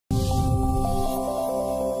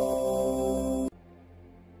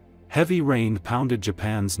Heavy rain pounded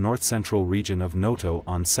Japan's north-central region of Noto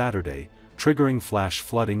on Saturday, triggering flash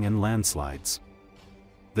flooding and landslides.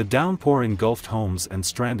 The downpour engulfed homes and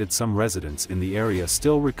stranded some residents in the area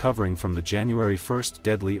still recovering from the January 1st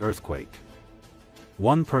deadly earthquake.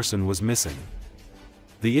 One person was missing.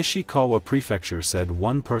 The Ishikawa prefecture said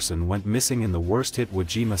one person went missing in the worst-hit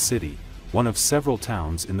Wajima city, one of several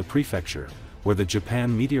towns in the prefecture, where the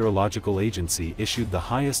Japan Meteorological Agency issued the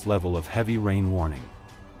highest level of heavy rain warning.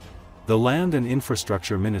 The Land and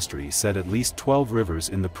Infrastructure Ministry said at least 12 rivers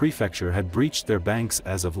in the prefecture had breached their banks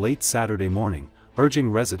as of late Saturday morning,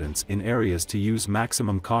 urging residents in areas to use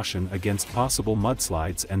maximum caution against possible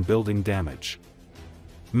mudslides and building damage.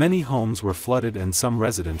 Many homes were flooded and some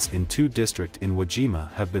residents in two districts in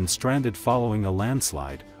Wajima have been stranded following a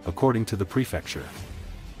landslide, according to the prefecture.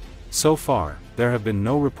 So far, there have been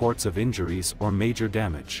no reports of injuries or major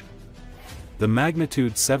damage. The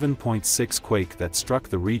magnitude 7.6 quake that struck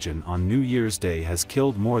the region on New Year's Day has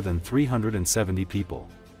killed more than 370 people.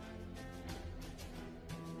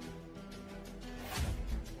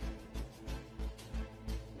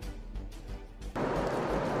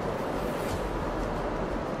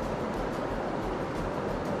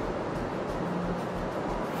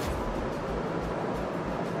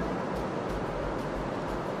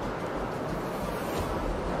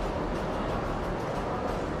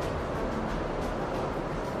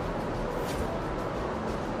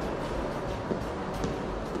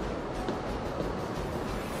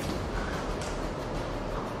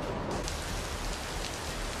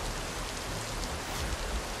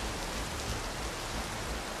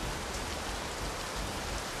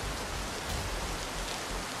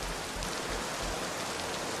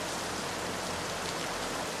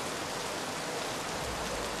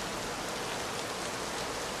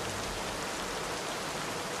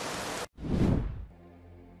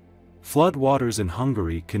 Flood waters in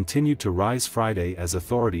Hungary continued to rise Friday as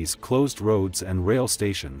authorities closed roads and rail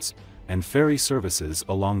stations, and ferry services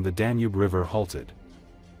along the Danube River halted.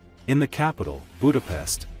 In the capital,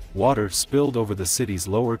 Budapest, water spilled over the city's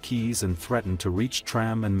lower quays and threatened to reach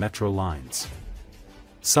tram and metro lines.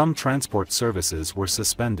 Some transport services were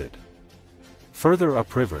suspended. Further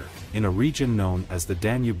upriver, in a region known as the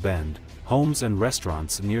Danube Bend, homes and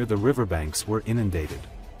restaurants near the riverbanks were inundated.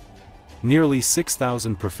 Nearly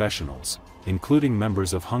 6,000 professionals, including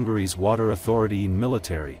members of Hungary's water authority and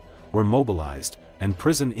military, were mobilized, and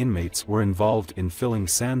prison inmates were involved in filling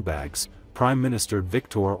sandbags, Prime Minister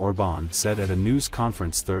Viktor Orbán said at a news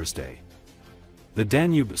conference Thursday. The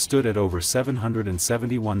Danube stood at over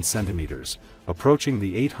 771 centimeters, approaching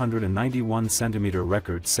the 891 centimeter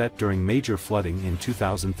record set during major flooding in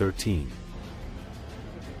 2013.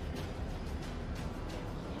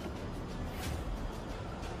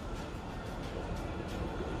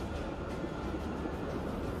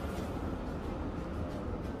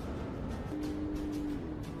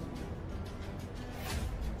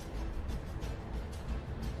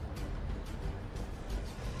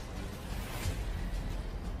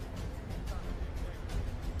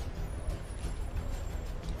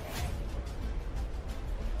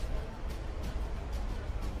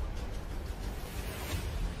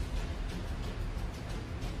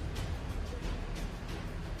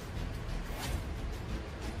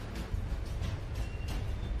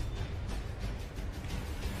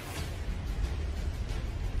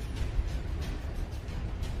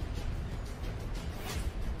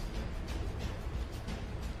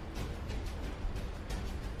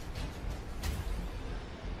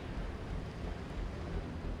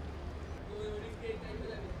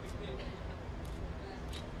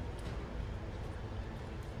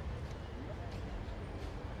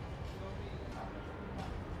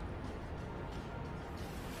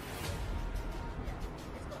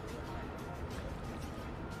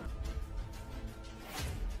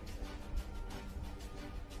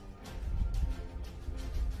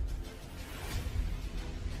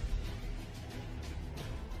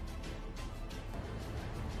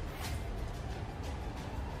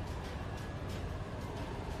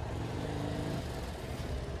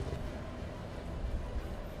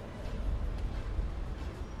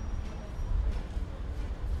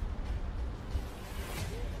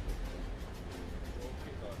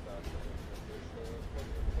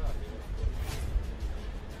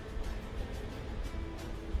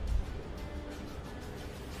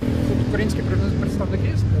 Українські представники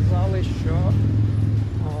сказали, що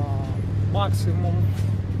максимум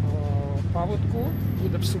паводку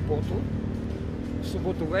буде в суботу. В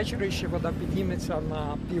суботу ввечері ще вода підніметься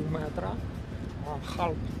на пів метра,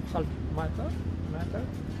 half метр.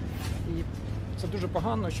 І це дуже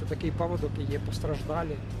погано, що такий паводок і є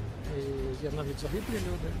постраждалі, і є навіть загиблі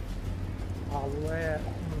люди. Але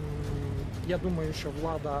я думаю, що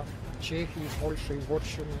влада Чехії, Польщі,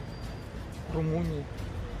 Угорщини, Румунії,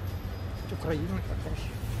 України також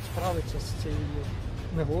справиться з цією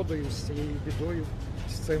негодою, з цією бідою,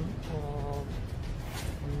 з цим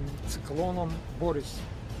циклоном Борис.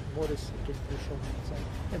 Борис тут прийшов.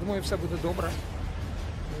 Я думаю, все буде добре.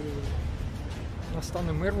 І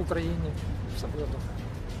настане мир в Україні, все буде добре.